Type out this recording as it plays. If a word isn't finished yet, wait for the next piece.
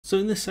So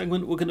in this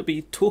segment, we're going to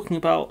be talking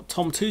about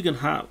Tom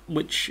Tugendhat,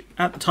 which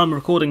at the time of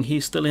recording,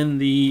 he's still in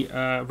the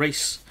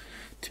race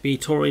to be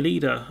Tory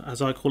leader,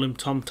 as I call him,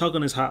 Tom Tug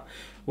on his hat,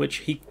 which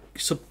he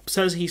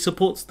says he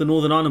supports the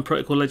Northern Ireland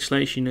Protocol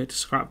legislation, to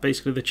scrap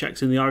basically the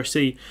checks in the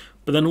RSC,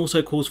 but then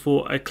also calls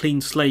for a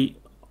clean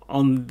slate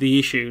on the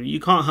issue.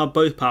 You can't have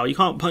both power. You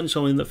can't punch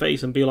someone in the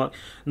face and be like,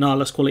 nah,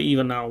 let's call it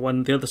even now,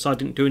 when the other side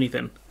didn't do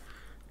anything.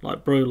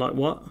 Like, bro, like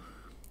what?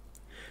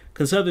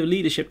 Conservative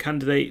leadership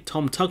candidate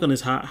Tom Tug on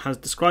his hat has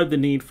described the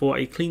need for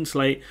a clean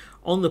slate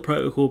on the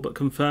protocol, but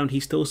confirmed he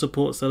still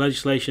supports the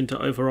legislation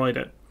to override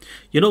it.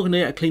 You're not going to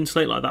get a clean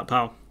slate like that,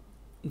 pal.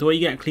 The way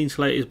you get a clean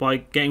slate is by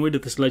getting rid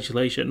of this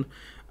legislation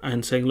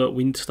and saying, look,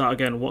 we need to start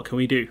again. What can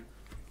we do?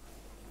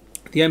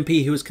 The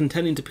MP, who was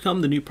contending to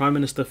become the new Prime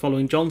Minister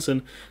following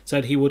Johnson,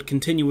 said he would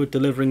continue with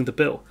delivering the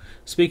bill.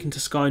 Speaking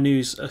to Sky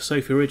News'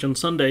 Sophie Ridge on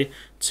Sunday,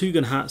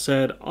 Tugendhat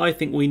said, I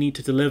think we need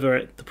to deliver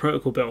it, the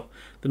protocol bill.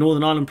 The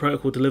Northern Ireland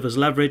Protocol delivers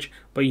leverage,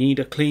 but you need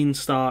a clean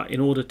start in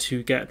order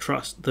to get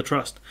the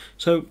trust.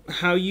 So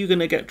how are you going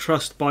to get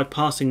trust by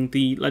passing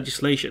the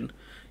legislation?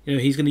 You know,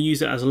 he's going to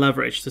use it as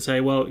leverage to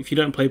say, well, if you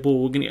don't play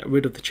ball, we're going to get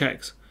rid of the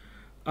checks.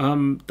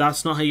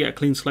 That's not how you get a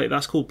clean slate.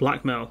 That's called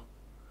blackmail.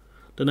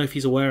 Don't know if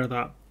he's aware of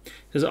that.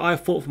 He says, I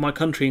have fought for my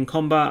country in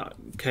combat.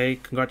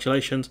 Okay,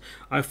 congratulations.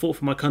 I have fought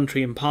for my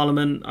country in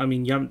Parliament. I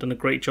mean, you haven't done a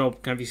great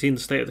job. Have you seen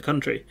the state of the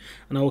country?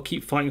 And I will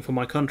keep fighting for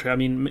my country. I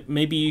mean,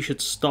 maybe you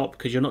should stop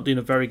because you're not doing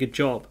a very good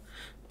job.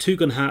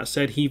 Tugendhat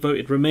said he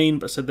voted Remain,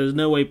 but said there's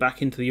no way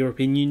back into the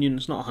European Union.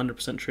 It's not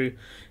 100% true.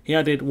 He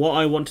added, what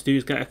I want to do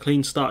is get a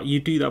clean start. You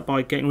do that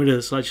by getting rid of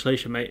this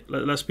legislation, mate.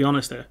 Let's be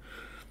honest there.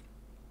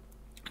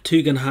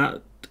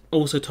 Tugendhat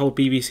also told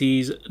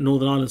BBC's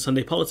Northern Ireland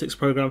Sunday Politics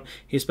programme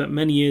he spent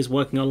many years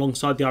working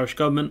alongside the Irish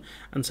government,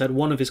 and said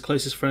one of his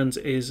closest friends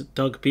is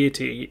Doug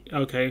Beattie.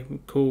 Okay,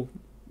 cool.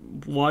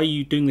 Why are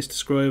you doing this to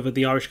screw over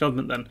the Irish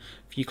government then,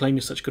 if you claim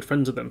you're such good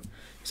friends with them?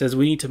 He says,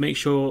 we need to make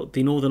sure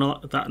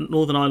that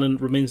Northern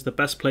Ireland remains the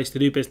best place to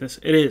do business.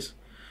 It is.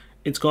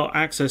 It's got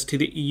access to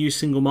the EU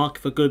single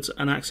market for goods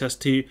and access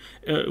to,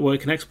 where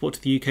it can export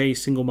to the UK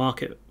single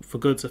market for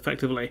goods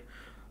effectively.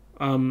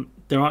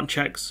 There aren't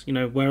checks, you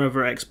know,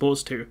 wherever it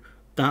exports to.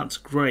 That's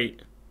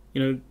great.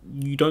 You know,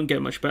 you don't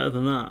get much better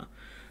than that.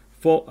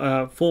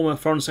 Former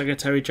Foreign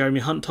Secretary Jeremy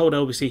Hunt told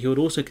LBC he would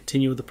also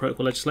continue with the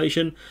protocol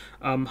legislation.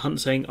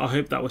 Hunt saying, I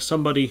hope that was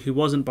somebody who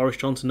wasn't Boris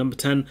Johnson number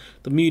 10.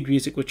 The mood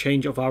music would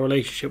change of our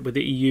relationship with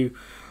the EU.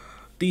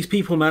 These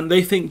people, man,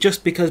 they think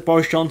just because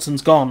Boris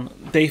Johnson's gone,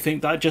 they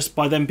think that just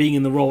by them being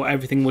in the role,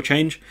 everything will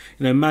change.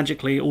 You know,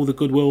 magically, all the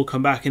goodwill will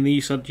come back. And the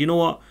EU said, you know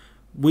what?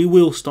 We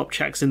will stop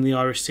checks in the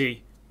RSC.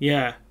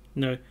 Yeah,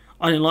 no,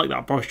 I didn't like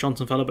that Boris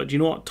Johnson fella, but do you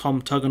know what,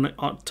 Tom, tug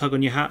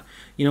on your hat?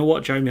 You know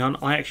what, Jeremy Hunt,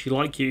 I actually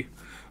like you.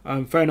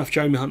 Fair enough,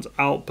 Jeremy Hunt's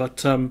out,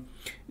 but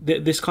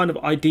this kind of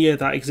idea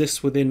that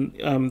exists within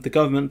the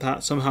government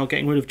that somehow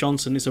getting rid of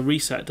Johnson is a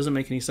reset doesn't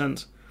make any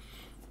sense.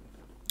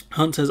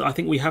 Hunt says, I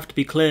think we have to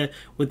be clear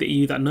with the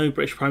EU that no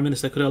British Prime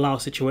Minister could allow a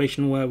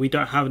situation where we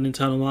don't have an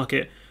internal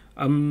market.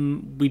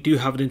 We do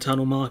have an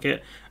internal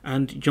market,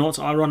 and you know what's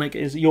ironic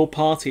is your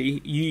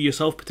party, you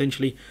yourself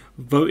potentially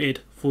voted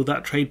for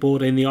that trade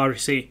border in the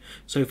RSC.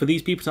 So for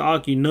these people to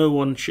argue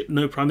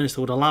no Prime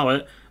Minister would allow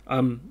it,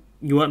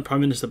 you weren't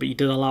Prime Minister but you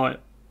did allow it.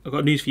 I've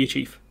got news for you,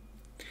 Chief.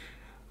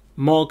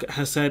 Mogg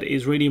has said it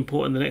is really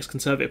important the next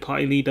Conservative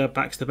Party leader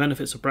backs the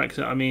benefits of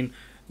Brexit. I mean,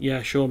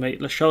 yeah, sure,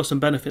 mate. Let's show some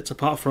benefits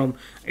apart from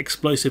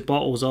explosive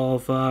bottles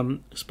of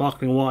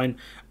sparkling wine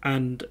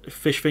and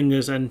fish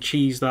fingers and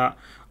cheese that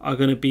are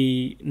going to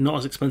be not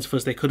as expensive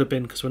as they could have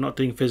been because we're not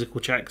doing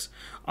physical checks.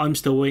 I'm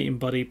still waiting,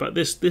 buddy. But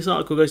this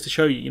article goes to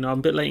show you, I'm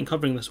a bit late in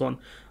covering this one,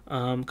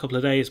 a couple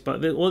of days.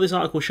 But what this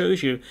article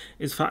shows you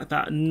is the fact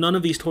that none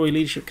of these Tory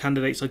leadership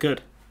candidates are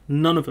good.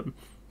 None of them.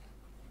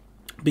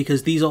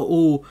 Because these are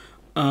all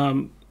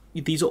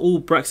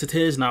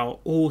Brexiteers now,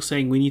 all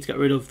saying we need to get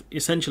rid of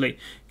the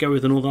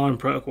Northern Ireland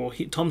Protocol.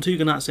 Tom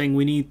Tugendhat saying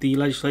we need the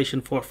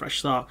legislation for a fresh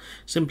start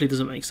simply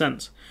doesn't make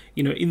sense.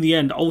 You know, in the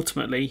end,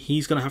 ultimately,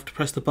 he's going to have to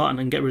press the button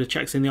and get rid of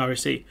checks in the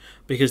RSC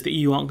because the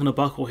EU aren't going to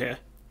buckle here.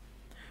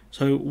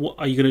 So what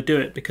are you going to do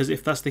it? Because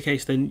if that's the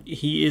case, then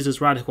he is as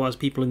radical as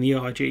people in the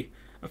ERG,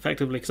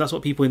 effectively, because that's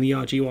what people in the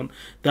ERG want.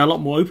 They're a lot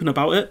more open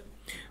about it.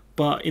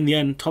 But in the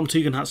end, Tom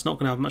Tugendhat's not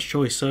going to have much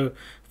choice. So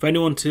for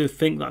anyone to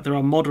think that there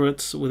are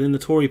moderates within the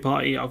Tory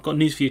party, I've got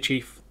news for you,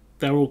 Chief.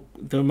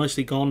 They're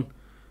mostly gone.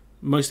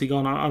 Mostly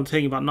gone. I'm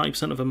taking about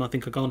 90% of them, I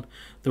think, are gone.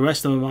 The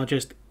rest of them are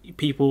just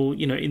people,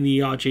 in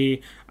the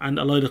ERG and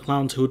a load of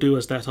clowns who will do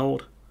as they're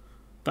told.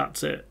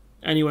 That's it.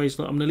 Anyways,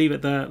 look, I'm going to leave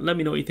it there. Let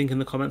me know what you think in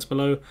the comments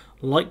below.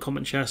 Like,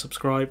 comment, share,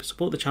 subscribe.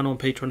 Support the channel on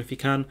Patreon if you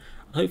can.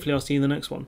 And hopefully I'll see you in the next one.